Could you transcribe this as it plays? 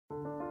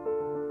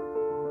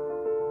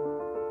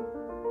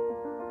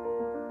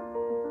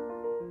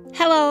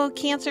Hello,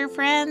 Cancer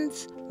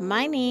friends.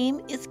 My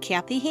name is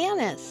Kathy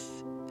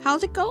Hannes.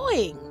 How's it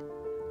going?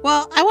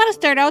 Well, I want to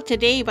start out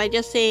today by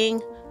just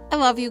saying I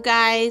love you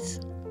guys.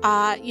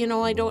 I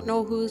don't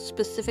know who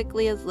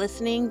specifically is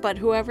listening, but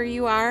whoever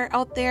you are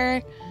out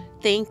there,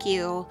 thank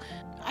you.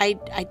 I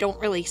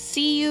don't really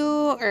see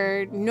you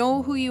or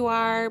know who you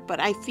are, but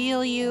I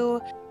feel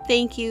you.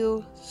 Thank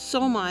you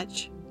so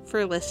much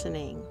for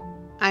listening.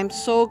 I'm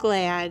so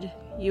glad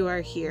you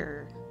are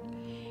here.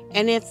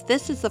 And if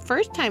this is the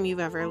first time you've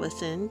ever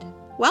listened,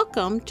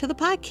 welcome to the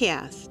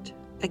podcast.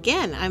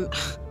 Again, I'm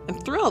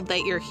thrilled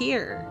that you're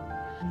here.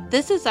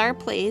 This is our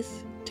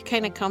place to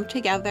kind of come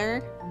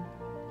together,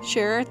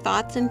 share our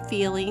thoughts and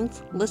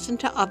feelings, listen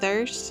to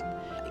others.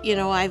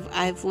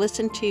 I've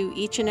listened to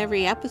each and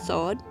every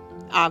episode,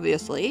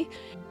 obviously.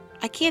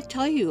 I can't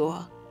tell you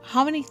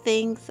how many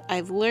things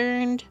I've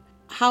learned,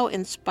 how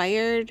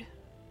inspired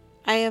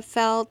I have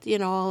felt,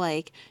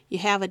 like you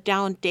have a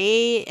down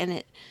day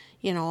and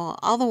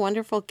all the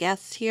wonderful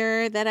guests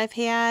here that I've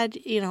had,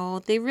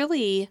 they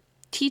really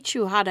teach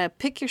you how to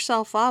pick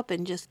yourself up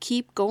and just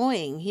keep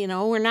going.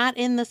 We're not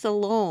in this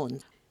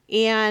alone.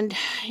 And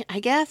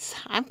I guess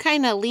I'm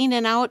kind of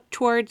leaning out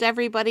towards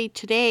everybody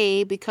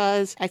today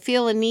because I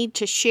feel a need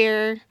to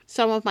share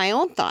some of my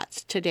own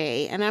thoughts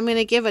today. And I'm going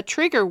to give a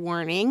trigger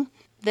warning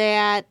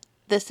that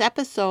this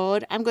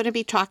episode I'm going to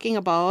be talking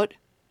about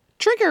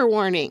trigger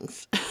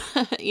warnings,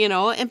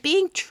 and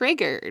being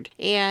triggered.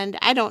 And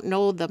I don't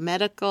know the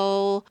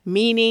medical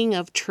meaning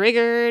of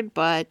triggered,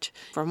 but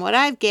from what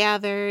I've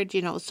gathered,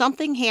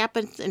 something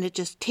happens and it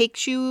just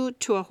takes you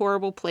to a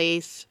horrible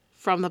place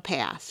from the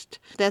past.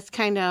 That's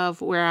kind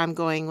of where I'm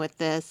going with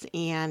this,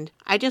 and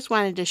I just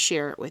wanted to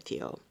share it with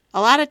you.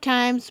 A lot of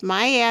times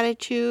my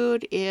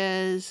attitude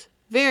is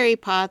very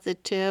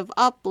positive,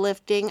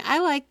 uplifting. I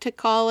like to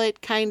call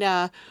it kind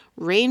of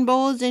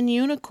rainbows and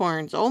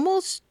unicorns,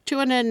 almost to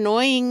an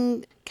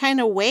annoying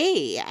kind of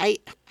way. I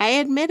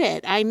admit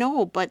it, I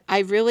know, but I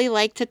really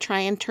like to try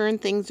and turn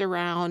things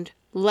around,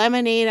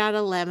 lemonade out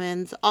of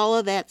lemons, all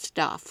of that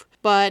stuff.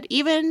 But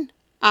even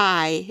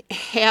I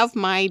have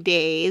my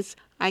days.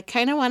 I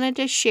kind of wanted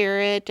to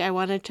share it. I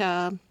wanted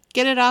to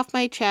get it off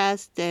my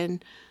chest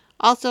and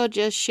also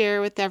just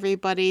share with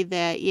everybody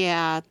that,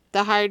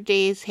 the hard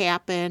days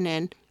happen,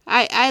 and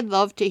I'd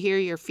love to hear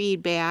your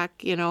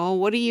feedback.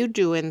 What do you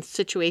do in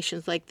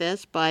situations like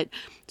this? But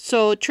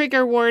so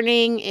trigger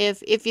warning,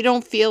 if you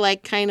don't feel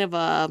like kind of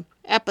a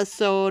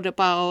episode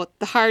about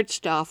the hard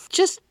stuff,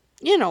 just,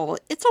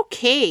 it's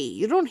okay.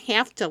 You don't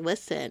have to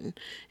listen,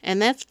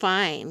 and that's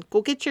fine.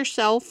 Go get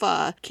yourself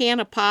a can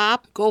of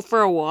pop, go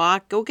for a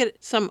walk, go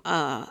get some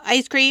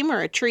ice cream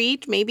or a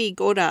treat, maybe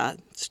go to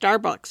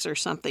Starbucks or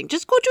something.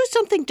 Just go do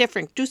something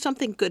different. Do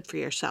something good for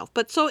yourself.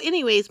 But so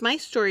anyways, my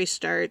story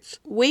starts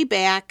way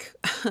back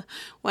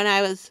when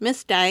I was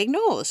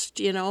misdiagnosed.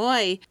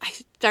 I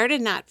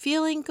started not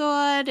feeling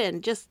good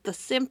and just the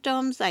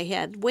symptoms. I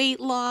had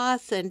weight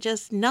loss and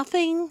just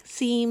nothing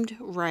seemed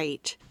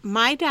right.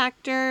 My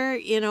doctor,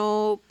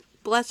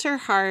 bless her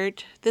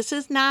heart, this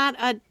is not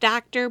a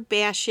doctor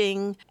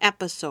bashing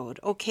episode,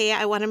 okay?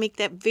 I want to make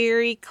that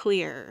very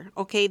clear,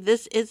 okay?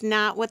 This is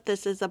not what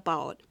this is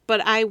about.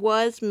 But I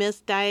was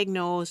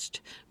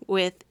misdiagnosed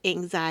with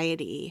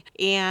anxiety.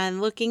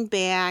 And looking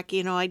back,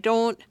 I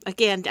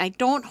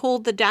don't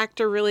hold the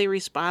doctor really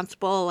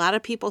responsible. A lot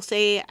of people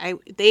say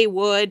they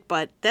would,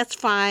 but that's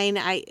fine.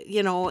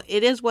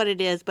 It is what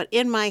it is. But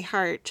in my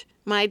heart,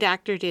 my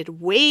doctor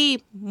did way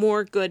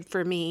more good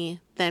for me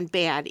than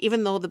bad,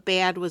 even though the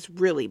bad was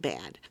really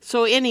bad.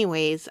 So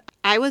anyways,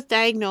 I was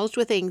diagnosed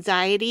with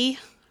anxiety.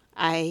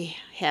 I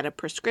had a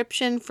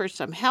prescription for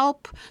some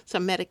help,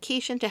 some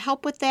medication to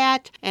help with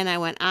that, and I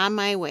went on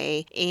my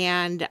way.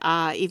 And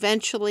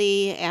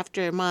eventually,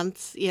 after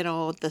months,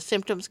 the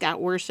symptoms got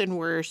worse and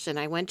worse, and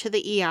I went to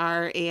the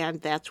ER,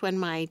 and that's when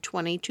my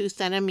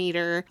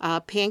 22-centimeter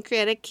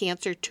pancreatic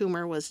cancer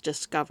tumor was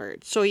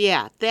discovered. So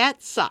yeah,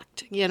 that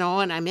sucked, and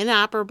I'm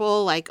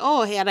inoperable. Like,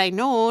 had I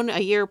known a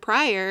year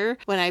prior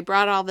when I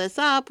brought all this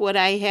up, would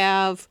I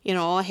have,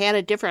 had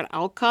a different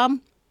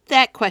outcome?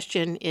 That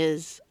question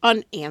is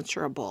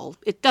unanswerable.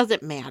 It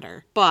doesn't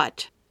matter.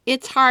 But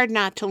it's hard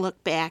not to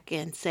look back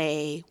and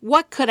say,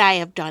 what could I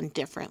have done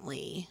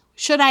differently?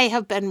 Should I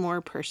have been more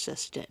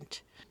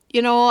persistent?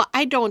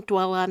 I don't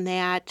dwell on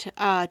that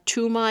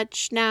too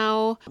much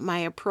now. My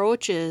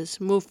approach is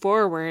move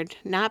forward,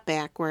 not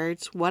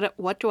backwards.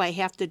 What do I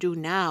have to do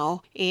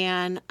now?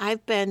 And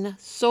I've been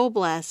so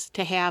blessed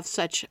to have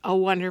such a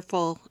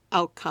wonderful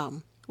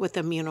outcome with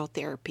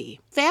immunotherapy.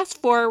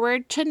 Fast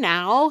forward to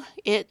now,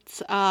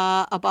 it's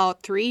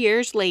about 3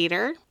 years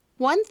later.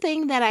 One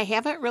thing that I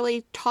haven't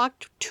really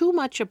talked too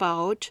much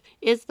about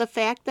is the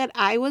fact that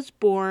I was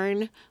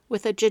born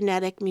with a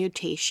genetic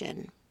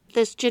mutation.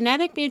 This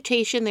genetic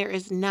mutation, there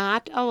is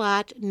not a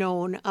lot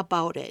known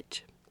about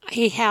it.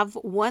 I have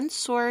one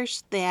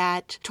source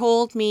that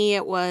told me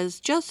it was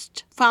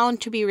just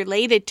found to be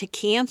related to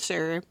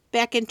cancer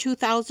back in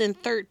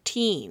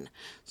 2013.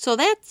 So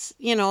that's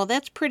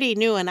pretty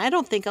new, and I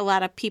don't think a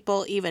lot of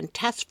people even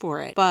test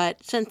for it.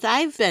 But since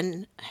I've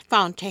been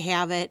found to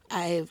have it,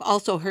 I've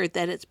also heard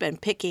that it's been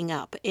picking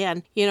up.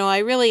 And, I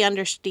really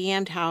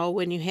understand how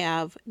when you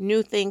have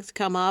new things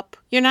come up,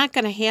 you're not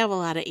going to have a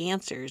lot of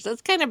answers.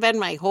 That's kind of been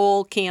my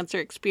whole cancer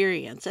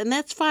experience, and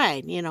that's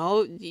fine.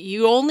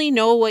 You only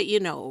know what you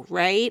know,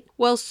 right?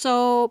 Well,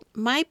 so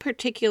my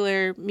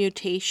particular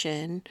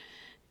mutation,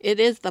 it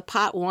is the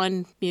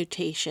POT1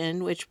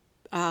 mutation, which,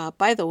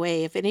 by the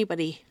way, if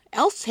anybody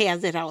else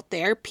has it out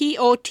there,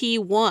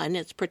 POT1,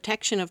 it's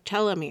protection of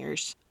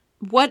telomeres.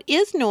 What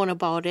is known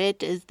about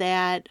it is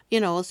that,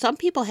 some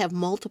people have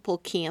multiple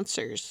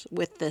cancers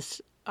with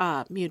this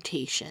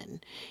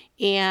mutation.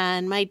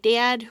 And my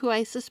dad, who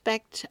I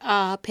suspect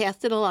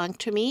passed it along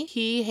to me,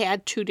 he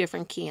had 2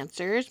 different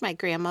cancers. My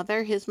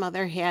grandmother, his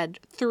mother, had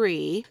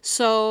 3.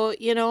 So,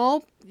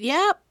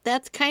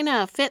 that's kind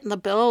of fitting the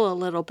bill a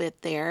little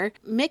bit there.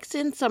 Mix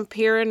in some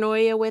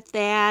paranoia with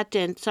that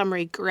and some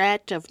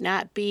regret of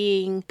not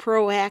being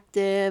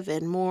proactive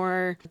and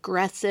more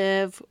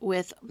aggressive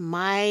with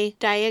my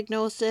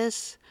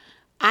diagnosis.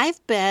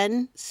 I've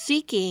been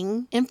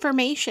seeking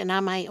information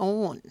on my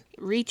own,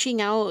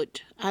 reaching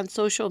out on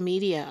social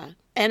media.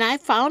 And I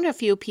found a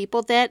few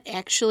people that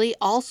actually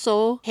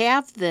also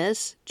have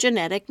this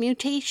genetic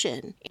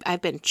mutation.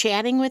 I've been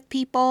chatting with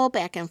people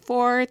back and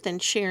forth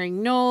and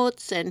sharing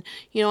notes. And,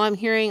 I'm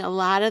hearing a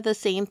lot of the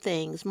same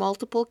things,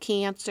 multiple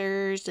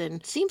cancers.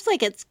 And it seems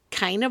like it's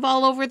kind of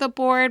all over the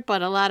board,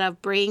 but a lot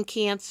of brain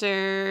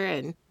cancer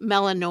and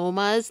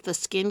melanomas, the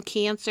skin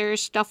cancer,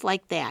 stuff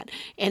like that.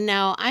 And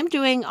now I'm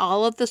doing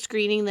all of the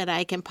screening that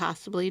I can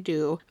possibly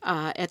do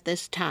at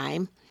this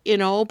time,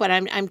 but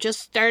I'm just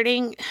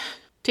starting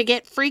to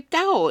get freaked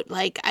out.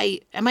 Like,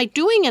 am I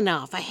doing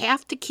enough? I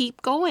have to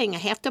keep going. I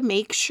have to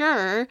make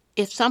sure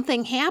if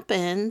something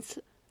happens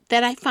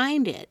that I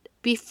find it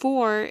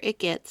before it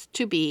gets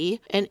to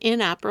be an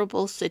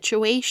inoperable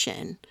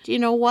situation. You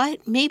know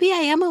what? Maybe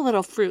I am a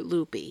little Fruit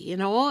Loopy,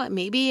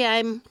 Maybe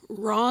I'm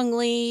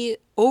wrongly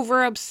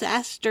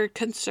over-obsessed or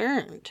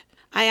concerned.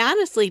 I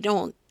honestly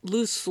don't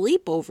lose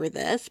sleep over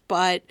this,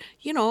 but,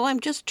 I'm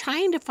just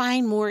trying to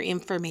find more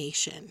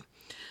information.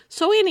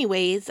 So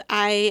anyways,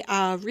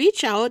 I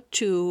reach out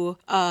to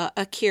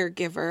a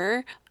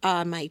caregiver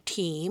on my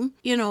team.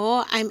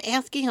 I'm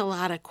asking a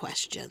lot of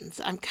questions.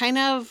 I'm kind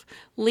of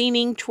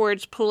leaning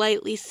towards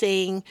politely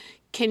saying,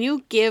 can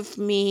you give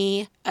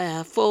me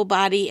a full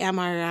body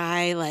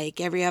MRI like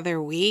every other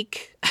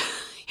week?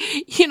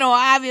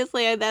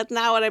 Obviously that's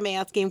not what I'm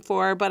asking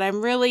for, but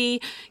I'm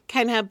really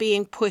kind of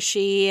being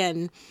pushy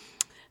and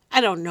I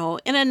don't know,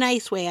 in a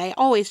nice way. I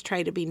always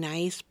try to be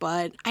nice,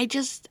 but I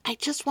just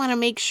want to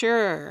make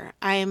sure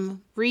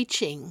I'm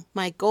reaching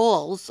my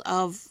goals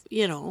of,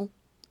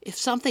 if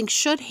something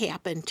should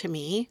happen to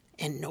me,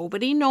 and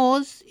nobody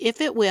knows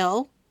if it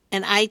will,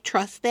 and I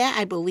trust that,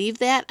 I believe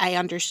that, I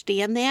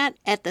understand that.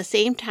 At the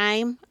same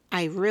time,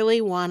 I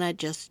really want to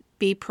just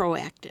be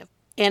proactive.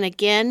 And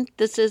again,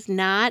 this is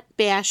not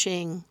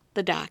bashing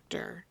the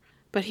doctor,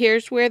 but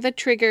here's where the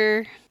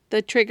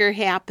trigger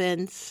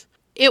happens.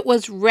 It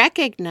was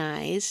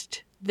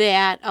recognized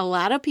that a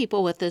lot of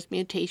people with this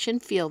mutation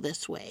feel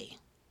this way.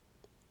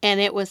 And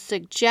it was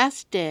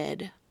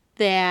suggested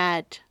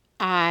that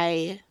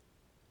I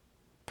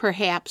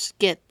perhaps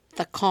get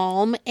the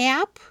Calm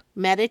app,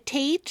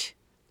 meditate,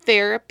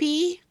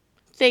 therapy,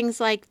 things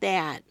like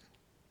that.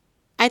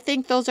 I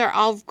think those are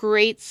all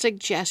great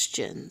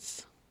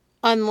suggestions.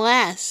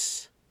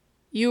 Unless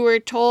you were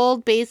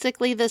told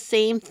basically the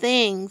same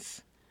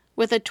things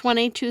with a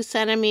 22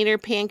 centimeter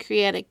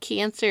pancreatic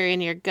cancer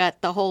in your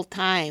gut the whole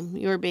time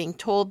you were being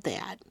told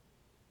that.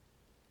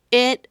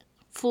 It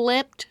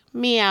flipped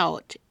me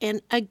out.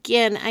 And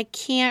again, I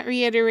can't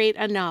reiterate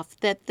enough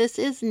that this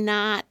is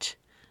not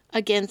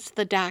against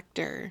the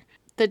doctor.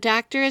 The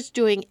doctor is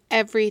doing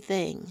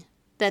everything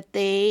that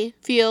they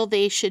feel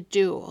they should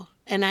do.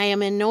 And I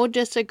am in no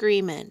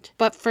disagreement.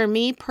 But for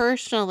me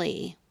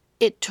personally,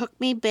 it took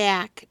me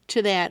back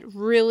to that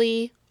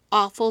really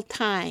awful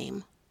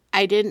time.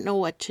 I didn't know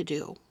what to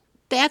do.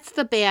 That's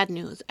the bad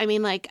news. I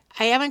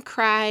haven't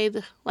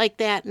cried like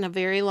that in a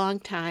very long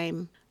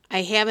time.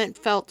 I haven't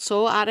felt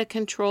so out of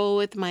control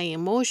with my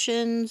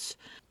emotions.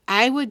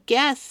 I would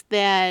guess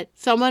that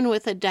someone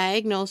with a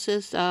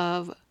diagnosis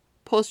of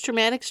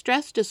post-traumatic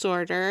stress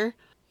disorder,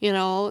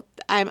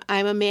 I'm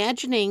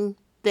imagining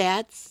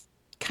that's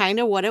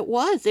kind of what it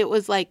was. It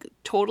was like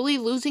totally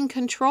losing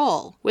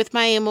control with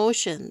my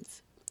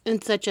emotions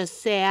in such a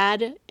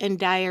sad and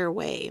dire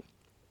way.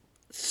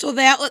 So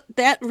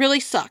that really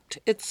sucked.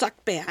 It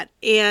sucked bad.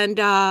 And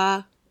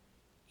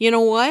you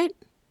know what?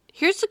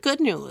 Here's the good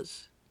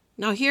news.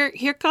 Now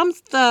here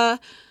comes the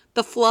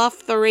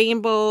fluff, the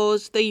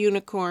rainbows, the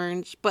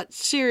unicorns. But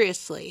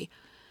seriously,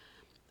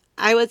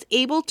 I was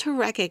able to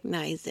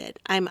recognize it.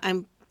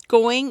 I'm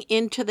going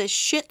into the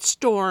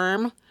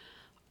shitstorm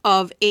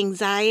of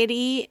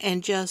anxiety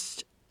and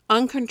just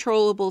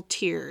uncontrollable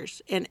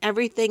tears and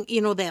everything,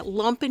 that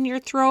lump in your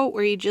throat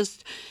where you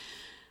just,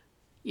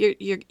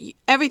 you're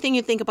everything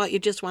you think about, you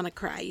just want to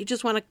cry. You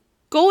just want to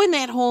go in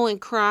that hole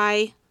and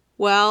cry.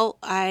 Well,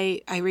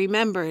 I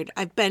remembered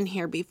I've been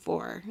here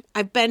before.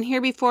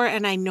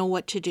 And I know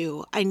what to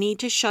do. I need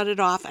to shut it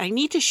off. I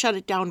need to shut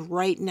it down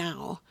right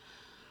now.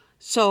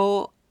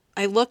 So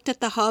I looked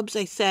at the hubs.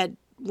 I said,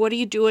 what are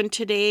you doing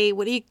today?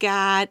 What do you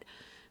got?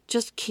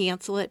 Just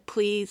cancel it,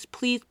 please.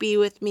 Please be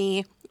with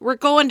me. We're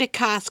going to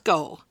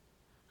Costco.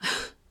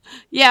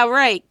 Yeah,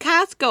 right.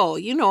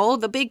 Costco,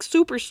 the big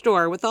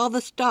superstore with all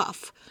the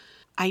stuff.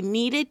 I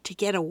needed to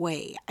get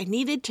away. I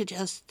needed to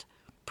just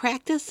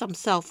practice some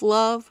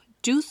self-love,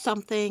 do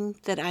something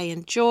that I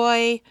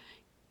enjoy,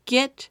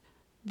 get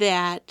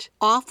that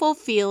awful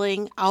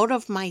feeling out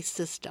of my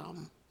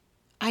system.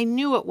 I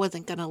knew it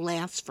wasn't going to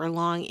last for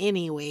long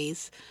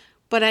anyways,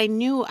 but I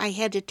knew I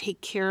had to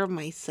take care of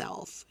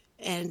myself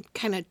and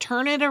kind of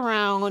turn it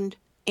around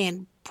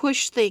and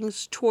push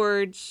things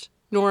towards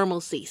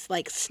normalcy.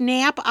 Like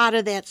snap out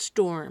of that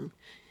storm.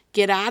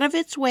 Get out of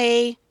its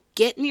way,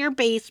 get in your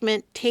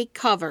basement, take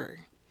cover.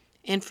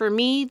 And for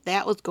me,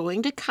 that was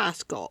going to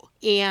Costco.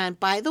 And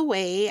by the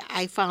way,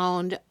 I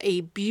found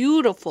a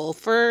beautiful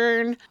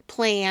fern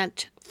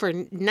plant for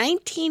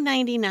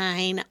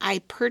 $19.99. I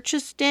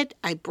purchased it.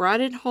 I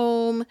brought it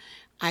home.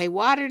 I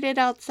watered it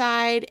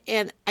outside,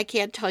 and I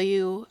can't tell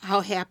you how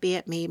happy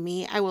it made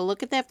me. I will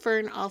look at that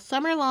fern all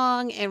summer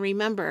long and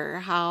remember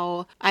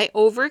how I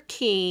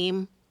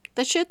overcame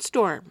the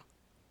shitstorm.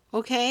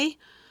 Okay?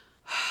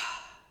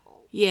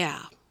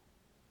 Yeah,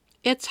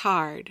 it's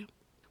hard.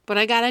 But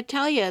I gotta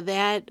tell you,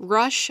 that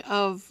rush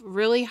of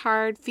really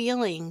hard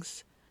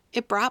feelings,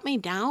 it brought me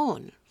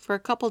down for a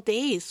couple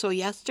days. So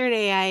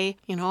yesterday I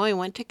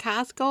went to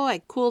Costco,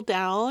 I cooled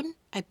down,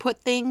 I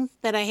put things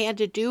that I had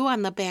to do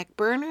on the back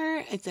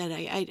burner. I said,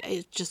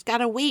 I just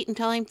gotta wait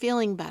until I'm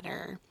feeling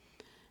better.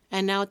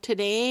 And now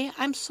today,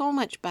 I'm so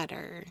much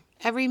better.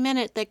 Every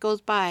minute that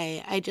goes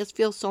by, I just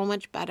feel so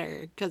much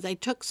better because I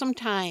took some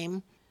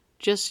time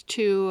just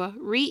to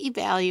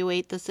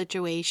reevaluate the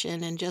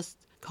situation and just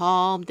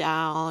calm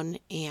down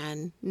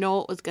and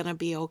know it was going to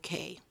be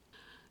okay.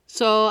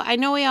 So I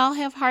know we all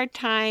have hard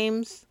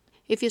times.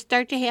 If you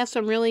start to have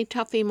some really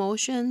tough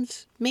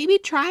emotions, maybe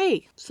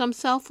try some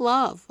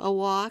self-love, a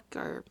walk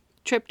or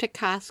trip to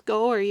Costco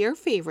or your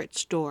favorite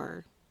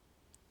store.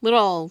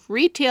 Little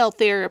retail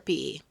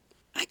therapy.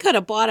 I could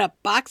have bought a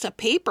box of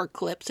paper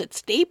clips at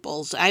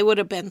Staples. I would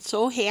have been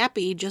so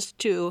happy just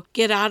to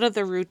get out of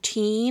the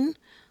routine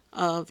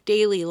of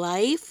daily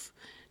life,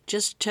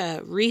 just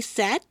to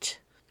reset.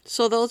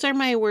 So those are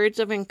my words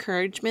of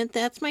encouragement.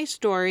 That's my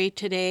story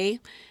today.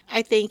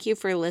 I thank you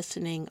for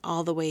listening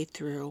all the way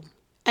through.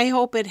 I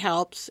hope it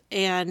helps.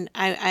 And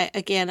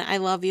I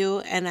love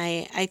you. And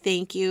I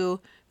thank you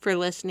for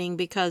listening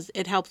because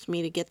it helps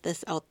me to get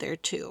this out there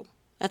too.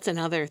 That's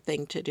another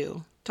thing to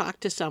do.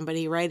 Talk to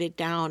somebody, write it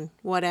down,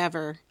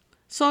 whatever.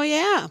 So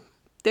yeah,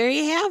 there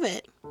you have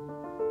it.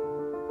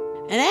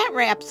 And that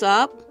wraps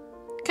up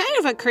kind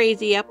of a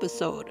crazy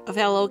episode of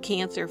Hello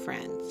Cancer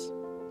Friends.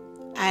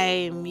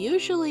 I'm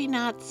usually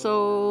not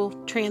so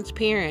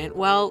transparent.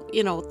 Well,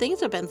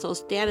 things have been so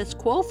status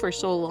quo for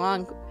so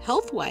long,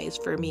 health-wise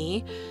for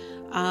me.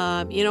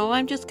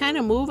 I'm just kind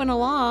of moving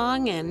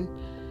along and,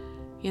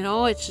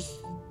 it's just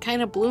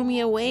kind of blew me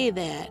away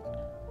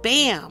that,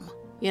 bam,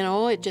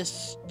 it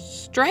just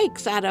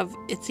strikes out of,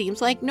 it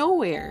seems like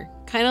nowhere.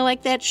 Kind of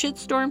like that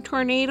shitstorm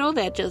tornado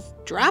that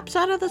just drops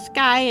out of the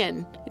sky,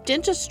 and it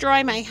didn't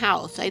destroy my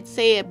house. I'd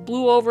say it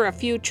blew over a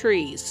few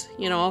trees,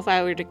 if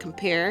I were to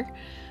compare.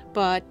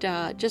 But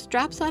just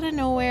drops out of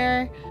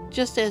nowhere.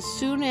 Just as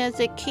soon as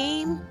it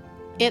came,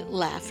 it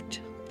left,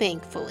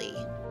 thankfully.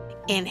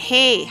 And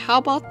hey, how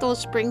about those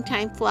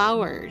springtime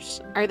flowers?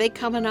 Are they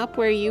coming up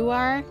where you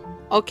are?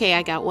 Okay,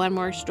 I got one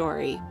more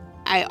story.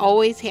 I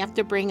always have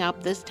to bring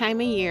up this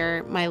time of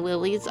year, my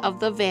lilies of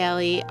the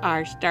valley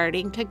are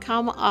starting to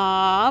come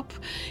up.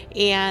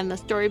 And the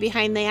story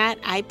behind that,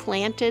 I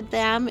planted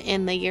them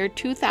in the year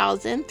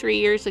 2000, 3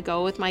 years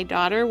ago with my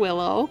daughter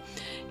Willow.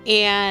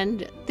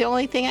 And the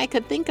only thing I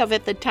could think of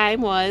at the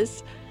time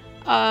was,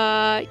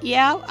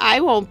 I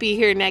won't be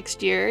here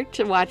next year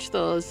to watch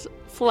those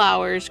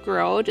flowers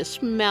grow, to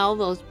smell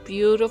those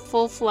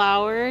beautiful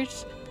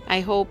flowers. I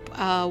hope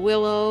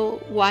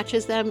Willow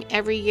watches them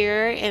every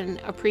year and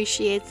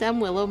appreciates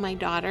them. Willow, my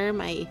daughter,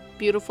 my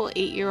beautiful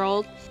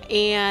 8-year-old.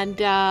 And,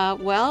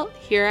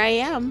 here I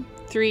am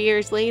 3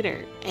 years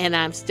later. And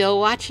I'm still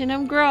watching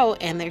them grow,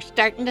 and they're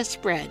starting to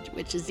spread,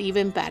 which is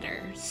even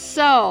better.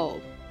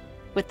 So,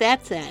 with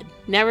that said,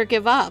 never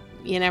give up.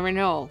 You never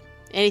know.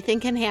 Anything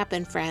can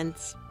happen,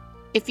 friends.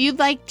 If you'd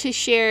like to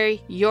share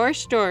your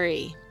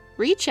story,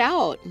 reach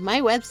out. My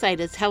website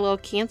is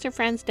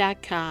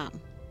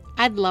hellocancerfriends.com.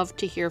 I'd love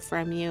to hear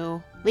from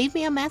you. Leave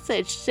me a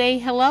message. Say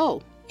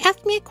hello.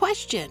 Ask me a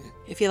question.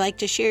 If you'd like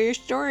to share your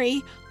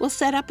story, we'll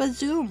set up a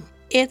Zoom.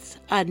 It's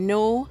a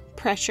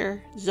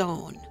no-pressure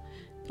zone.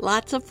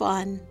 Lots of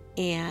fun.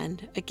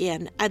 And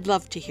again, I'd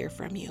love to hear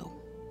from you.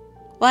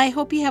 Well, I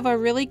hope you have a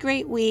really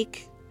great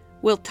week.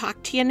 We'll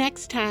talk to you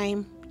next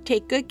time.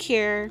 Take good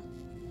care.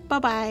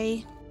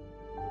 Bye-bye.